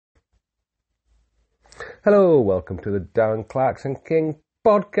Hello, welcome to the Darren Clarkson King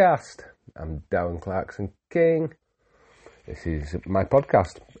podcast. I'm Darren Clarkson King. This is my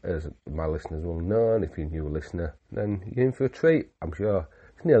podcast, as my listeners will know, and if you're a new listener, then you're in for a treat, I'm sure.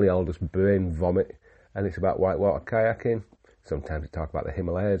 It's nearly all just brain vomit, and it's about whitewater kayaking. Sometimes I talk about the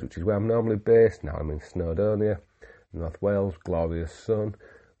Himalayas, which is where I'm normally based. Now I'm in Snowdonia, North Wales, glorious sun,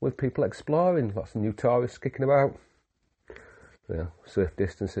 with people exploring, lots of new tourists kicking about. Safe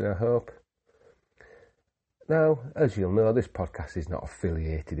distancing, I hope. Now, as you'll know, this podcast is not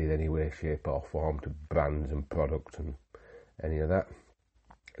affiliated in any way, shape or form to brands and products and any of that.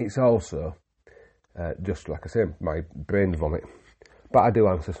 It's also, just like I say, my brain vomit. But I do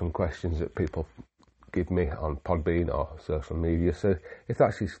answer some questions that people give me on Podbean or social media. So if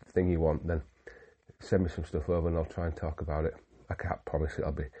that's the thing you want, then send me some stuff over and I'll try and talk about it. I can't promise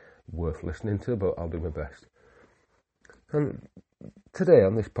it'll be worth listening to, but I'll do my best. And today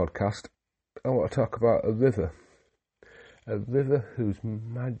on this podcast, I want to talk about a river whose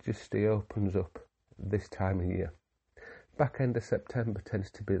majesty opens up this time of year. Back end of September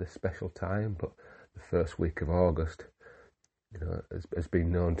tends to be the special time, but the first week of August, has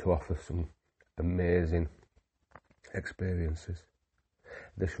been known to offer some amazing experiences.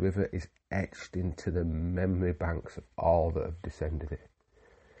 This river is etched into the memory banks of all that have descended it.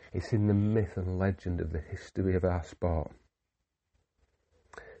 It's in the myth and legend of the history of our sport.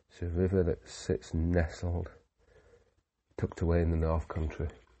 It's a river that sits nestled, tucked away in the North Country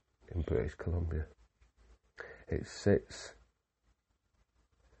in British Columbia. It sits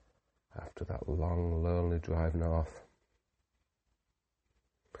after that long, lonely drive north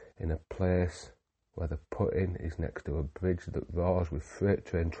in a place where the put-in is next to a bridge that roars with freight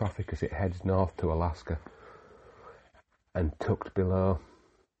train traffic as it heads north to Alaska. And tucked below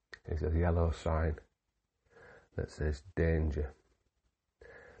is a yellow sign that says danger.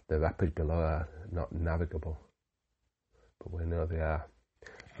 The rapids below are not navigable, but we know they are,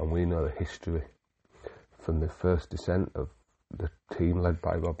 and we know the history from the first descent of the team led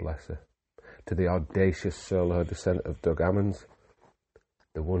by Rob Lesser to the audacious solo descent of Doug Ammons,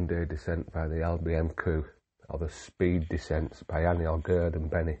 the one-day descent by the LBM crew, or the speed descents by Aniel Gerd and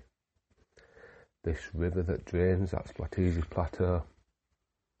Benny. This river that drains that Splatezi Plateau,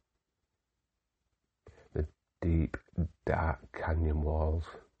 the deep, dark canyon walls,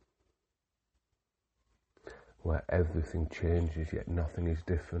 where everything changes yet nothing is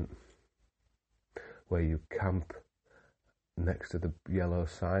different, where you camp next to the yellow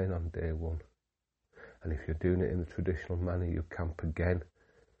sign on day one, and if you're doing it in the traditional manner, you camp again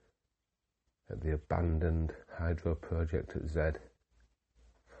at the abandoned hydro project at Z,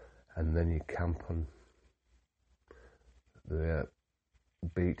 and then you camp on the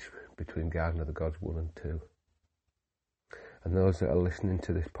beach between Garden of the Gods 1 and 2. And those that are listening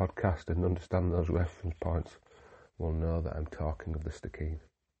to this podcast and understand those reference points will know that I'm talking of the Stikine,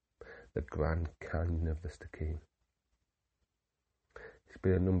 the Grand Canyon of the Stikine. It's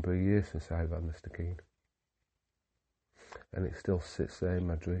been a number of years since I ran the Stikine, and it still sits there in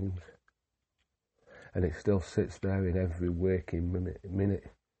my dreams, and it still sits there in every waking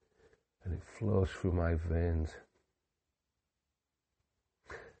minute, and it flows through my veins.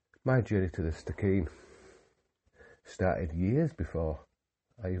 My journey to the Stikine started years before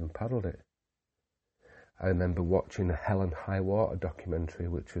I even paddled it. I remember watching a Hell and High Water documentary,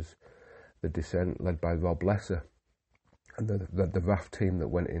 which was the descent led by Rob Lesser and the raft team that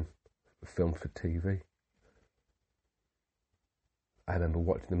went in, filmed for TV. I remember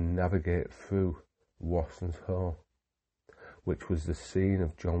watching them navigate through Wasson's Hole, which was the scene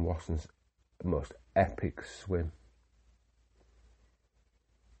of John Wasson's most epic swim.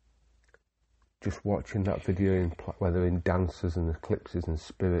 Just watching that video, where they're in dancers and eclipses and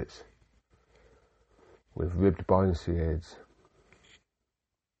spirits, with ribbed buoyancy aids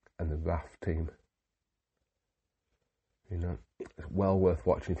and the raft team. It's well worth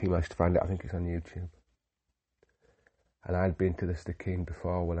watching if you manage to find it. I think it's on YouTube. And I'd been to the Stikine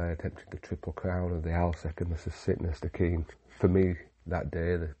before when I attempted the Triple Crown of the Alsec and the Sitna Stikine. For me, that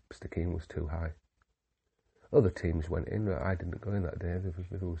day, the Stikine was too high. Other teams went in, but I didn't go in that day. The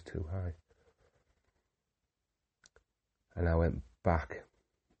river was too high. And I went back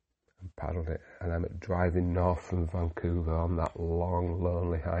and paddled it, and I'm driving north from Vancouver on that long,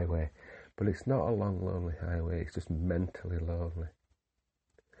 lonely highway. But it's not a long, lonely highway, it's just mentally lonely.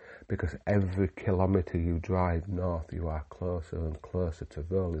 Because every kilometre you drive north, you are closer and closer to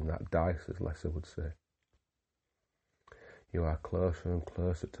rolling that dice, as Lesser would say. You are closer and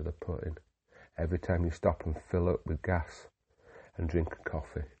closer to the put-in. Every time you stop and fill up with gas and drink a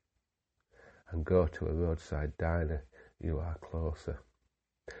coffee and go to a roadside diner, you are closer.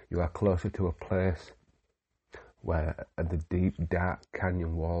 You are closer to a place where the deep, dark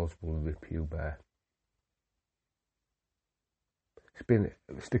canyon walls will rip you bare. The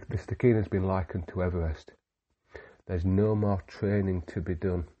stikine has been likened to Everest. There's no more training to be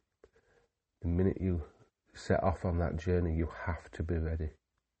done. The minute you set off on that journey, you have to be ready.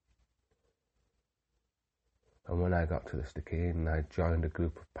 And when I got to the stikine, I joined a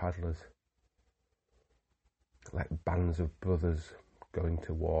group of paddlers, like bands of brothers going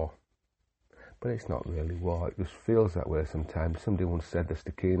to war. But it's not really war, it just feels that way sometimes. Somebody once said the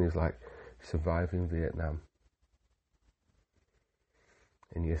stikine is like surviving Vietnam.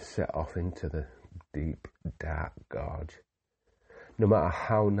 And you set off into the deep, dark gorge. No matter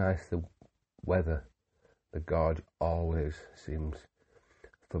how nice the weather, the gorge always seems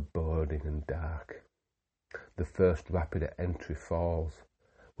foreboding and dark. The first rapid entry falls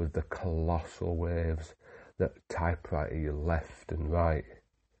with the colossal waves that typewriter you left and right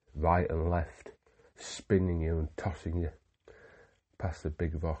and left, spinning you and tossing you past the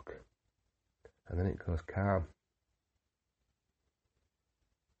big rock. And then it goes calm.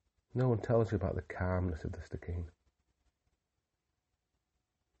 No one tells you about the calmness of the stikine.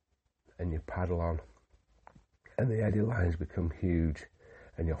 And you paddle on, and the eddy lines become huge,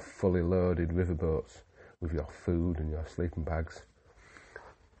 and your fully loaded riverboats with your food and your sleeping bags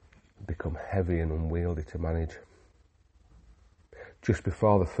become heavy and unwieldy to manage. Just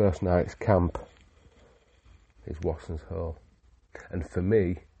before the first night's camp is Watson's Hole, and for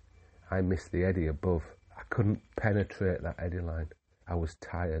me, I missed the eddy above. I couldn't penetrate that eddy line. I was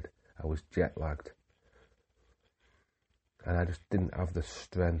tired, I was jet lagged, and I just didn't have the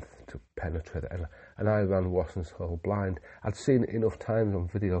strength to penetrate it. And I ran Watson's Hole blind. I'd seen it enough times on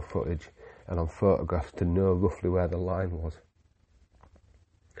video footage and on photographs to know roughly where the line was.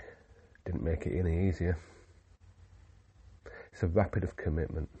 Didn't make it any easier. It's a rapid of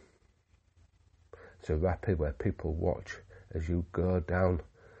commitment. It's a rapid where people watch as you go down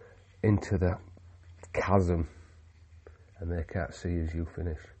into the chasm, and they can't see as you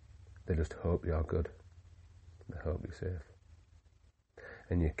finish. They just hope you're good. They hope you're safe.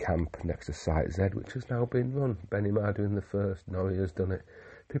 And you camp next to Site Z, which has now been run. Benny Marr doing the first, Norrie has done it.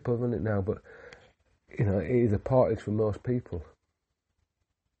 People run it now, but you know, it is a portage for most people.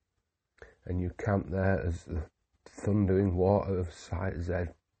 And you camp there as the thundering water of Site Z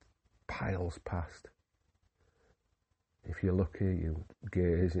piles past. If you're lucky, you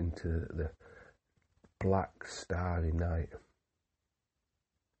gaze into the black starry night.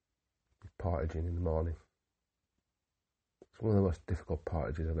 Portaging in the morning. It's one of the most difficult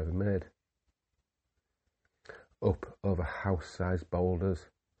portages I've ever made. Up over house-sized boulders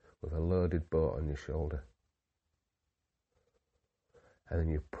with a loaded boat on your shoulder. And then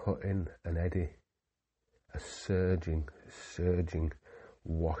you put in an eddy, a surging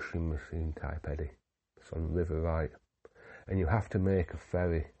washing machine type eddy. It's on River Right. And you have to make a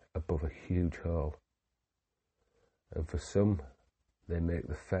ferry above a huge hole. And for some, they make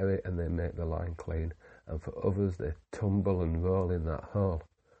the ferry and they make the line clean. And for others, they tumble and roll in that hole.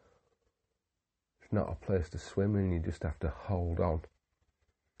 It's not a place to swim in, you just have to hold on.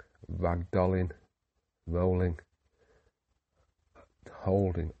 Ragdolling, rolling,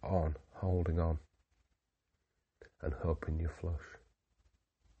 holding on, and hoping you flush.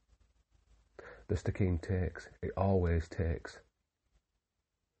 The stikine takes, it always takes.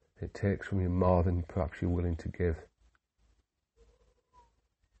 It takes from you more than perhaps you're willing to give.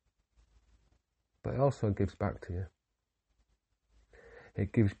 But it also gives back to you.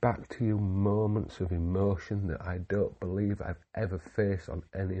 It gives back to you moments of emotion that I don't believe I've ever faced on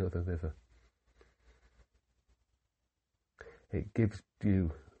any other river. It gives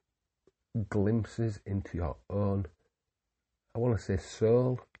you glimpses into your own, I want to say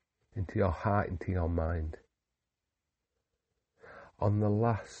soul, into your heart, into your mind. On the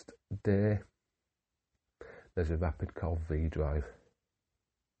last day, there's a rapid called V Drive.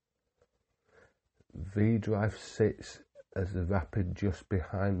 V Drive sits as the rapid just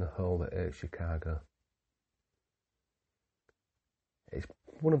behind the hole that ate Chicago. It's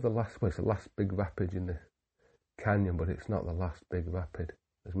one of the last, well, it's the last big rapid in the canyon, but it's not the last big rapid.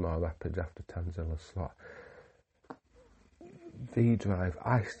 There's more rapids after Tanzilla Slot. V Drive,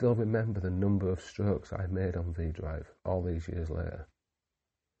 I still remember the number of strokes I made on V Drive all these years later.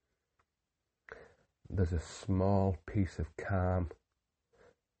 There's a small piece of calm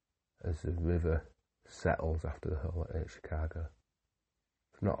as the river settles after the hole at Chicago.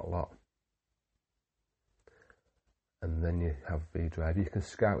 It's not a lot. And then you have V Drive. You can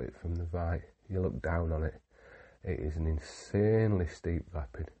scout it from the right. You look down on it. It is an insanely steep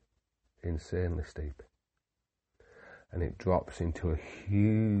rapid. Insanely steep. And it drops into a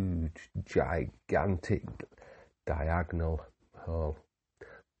huge, gigantic diagonal hole,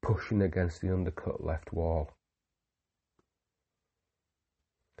 pushing against the undercut left wall.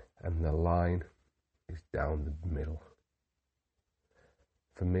 And the line is down the middle.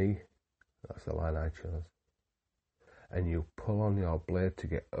 For me, that's the line I chose. And you pull on your blade to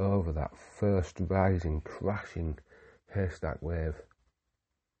get over that first rising, crashing haystack wave.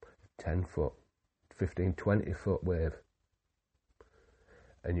 10 foot, 15, 20 foot wave.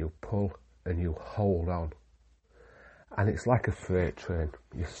 And you pull and you hold on. And it's like a freight train.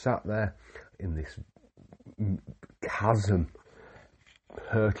 You're sat there in this chasm,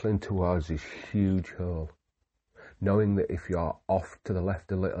 hurtling towards this huge hole, knowing that if you're off to the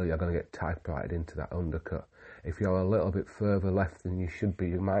left a little, you're going to get typewritered into that undercut. If you're a little bit further left than you should be,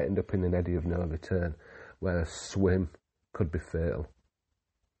 you might end up in an eddy of no return, where a swim could be fatal.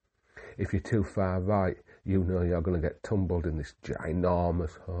 If you're too far right, you know you're going to get tumbled in this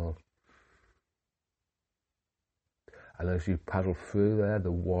ginormous hole. And as you paddle through there,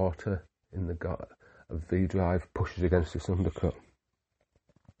 the water in the gut of V-drive pushes against this undercut.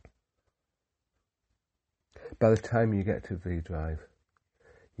 By the time you get to V-drive,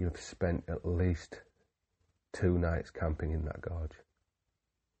 you've spent at least 2 nights camping in that gorge.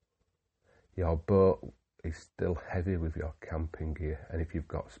 Your boat is still heavy with your camping gear, and if you've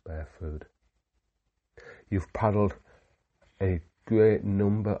got spare food. You've paddled a great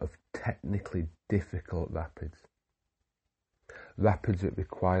number of technically difficult rapids. Rapids that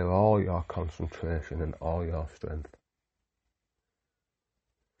require all your concentration and all your strength.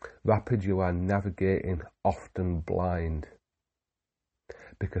 Rapids you are navigating often blind,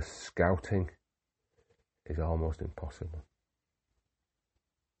 because scouting is almost impossible.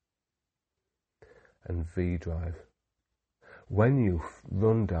 And V-drive. When you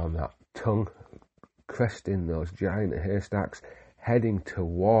run down that tongue, cresting those giant haystacks, heading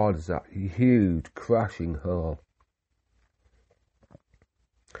towards that huge crashing hole,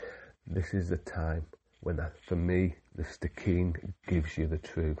 this is the time when, for me, the stikine gives you the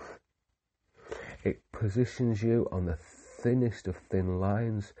truth. It positions you on the thinnest of thin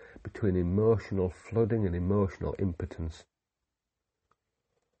lines between emotional flooding and emotional impotence.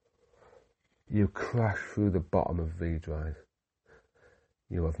 You crash through the bottom of V-drive.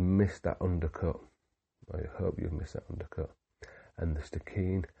 You have missed that undercut. I hope you've missed that undercut. And the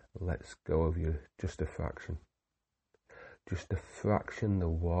stikine lets go of you just a fraction. Just a fraction, the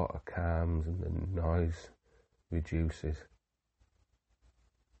water calms and the noise reduces.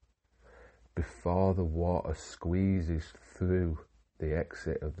 Before the water squeezes through the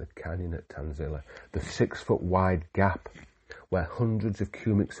exit of the canyon at Tanzilla, the 6 foot wide gap where hundreds of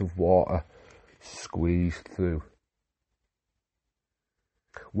cubics of water squeeze through,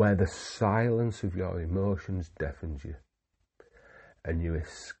 where the silence of your emotions deafens you, and you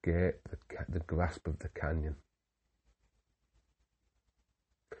escape the grasp of the canyon.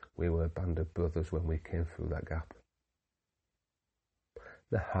 We were a band of brothers when we came through that gap.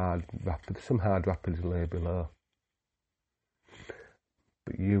 Some hard rapids lay below,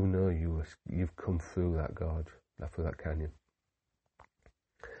 but you know you've come through that gorge, through that canyon,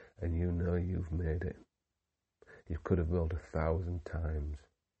 and you know you've made it. You could have rolled 1,000 times.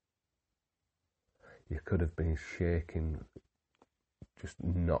 You could have been shaking, just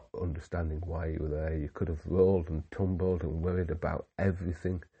not understanding why you were there. You could have rolled and tumbled and worried about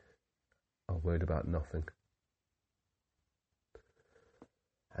everything, or worried about nothing.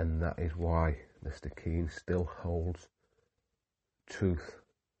 And that is why the stikine still holds truth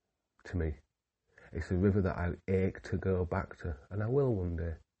to me. It's a river that I ache to go back to, and I will one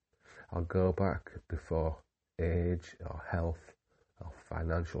day. I'll go back before age or health or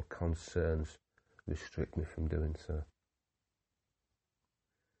financial concerns restrict me from doing so.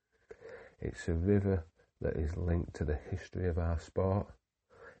 It's a river that is linked to the history of our sport.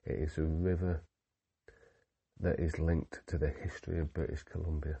 It is a river that is linked to the history of British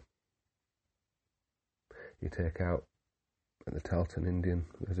Columbia. You take out at the Talton Indian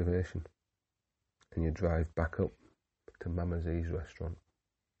Reservation and you drive back up to Mama Z's restaurant.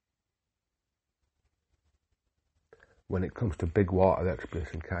 When it comes to big water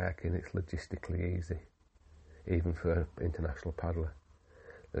expedition kayaking, it's logistically easy, even for an international paddler.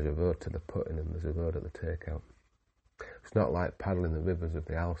 There's a road to the putting and there's a road at the takeout. It's not like paddling the rivers of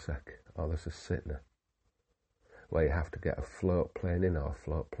the Alsek or the Susitna, where you have to get a float plane in or a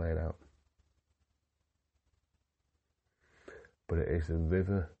float plane out. But it is a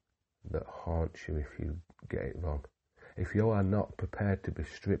river that haunts you if you get it wrong. If you are not prepared to be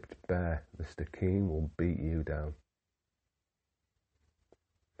stripped bare, the stikine will beat you down.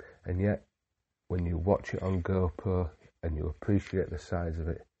 And yet, when you watch it on GoPro and you appreciate the size of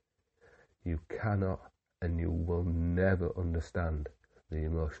it, you cannot and you will never understand the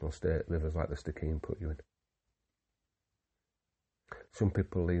emotional state rivers like the Stikine put you in. Some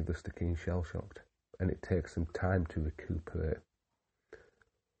people leave the Stikine shell-shocked, and it takes them time to recuperate.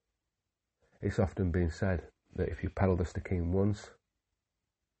 It's often been said that if you paddle the Stikine once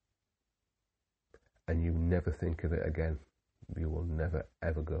and you never think of it again, you will never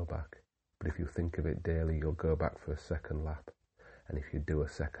ever go back. But if you think of it daily, you'll go back for a second lap. And if you do a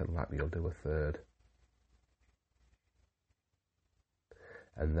second lap, you'll do a third.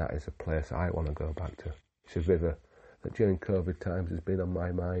 And that is a place I want to go back to. It's a river that during COVID times has been on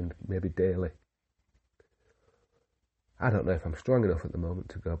my mind, maybe daily. I don't know if I'm strong enough at the moment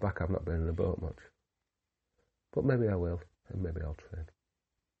to go back. I've not been in a boat much. But maybe I will, and maybe I'll train.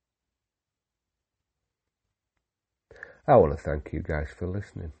 I want to thank you guys for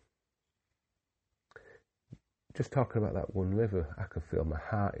listening. Just talking about that one river, I can feel my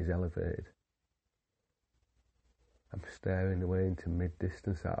heart is elevated. I'm staring away into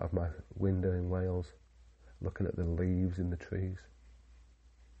mid-distance out of my window in Wales, looking at the leaves in the trees,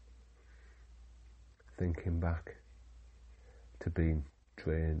 thinking back to being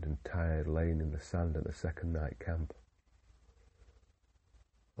drained and tired, laying in the sand at the second night camp,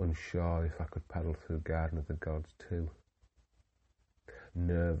 unsure if I could paddle through Garden of the Gods too,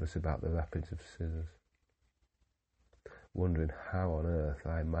 nervous about the rapids of Scissors, wondering how on earth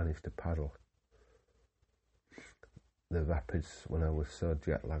I managed to paddle the rapids when I was so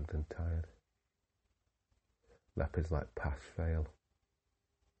jet-lagged and tired. Rapids like Pass Fail.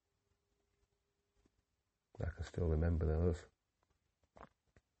 I can still remember those.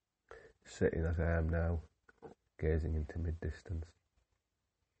 Sitting as I am now, gazing into mid-distance.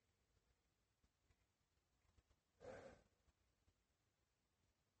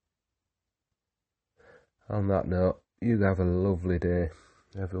 On that note, you have a lovely day,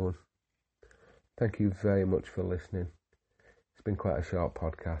 everyone. Thank you very much for listening. It's been quite a short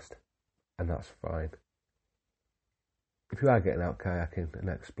podcast, and that's fine. If you are getting out kayaking and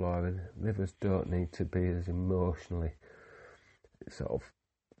exploring, rivers don't need to be as emotionally sort of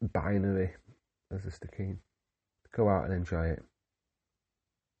binary as the Stikine. Go out and enjoy it.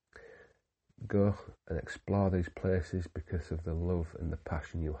 Go and explore these places because of the love and the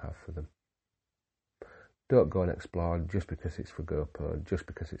passion you have for them. Don't go and explore just because it's for GoPro, just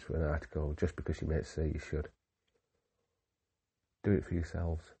because it's for an article, just because your mates say you should. Do it for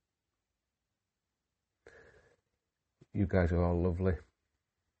yourselves. You guys are all lovely.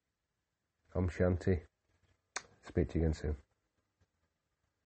 I'm Shanti. Speak to you again soon.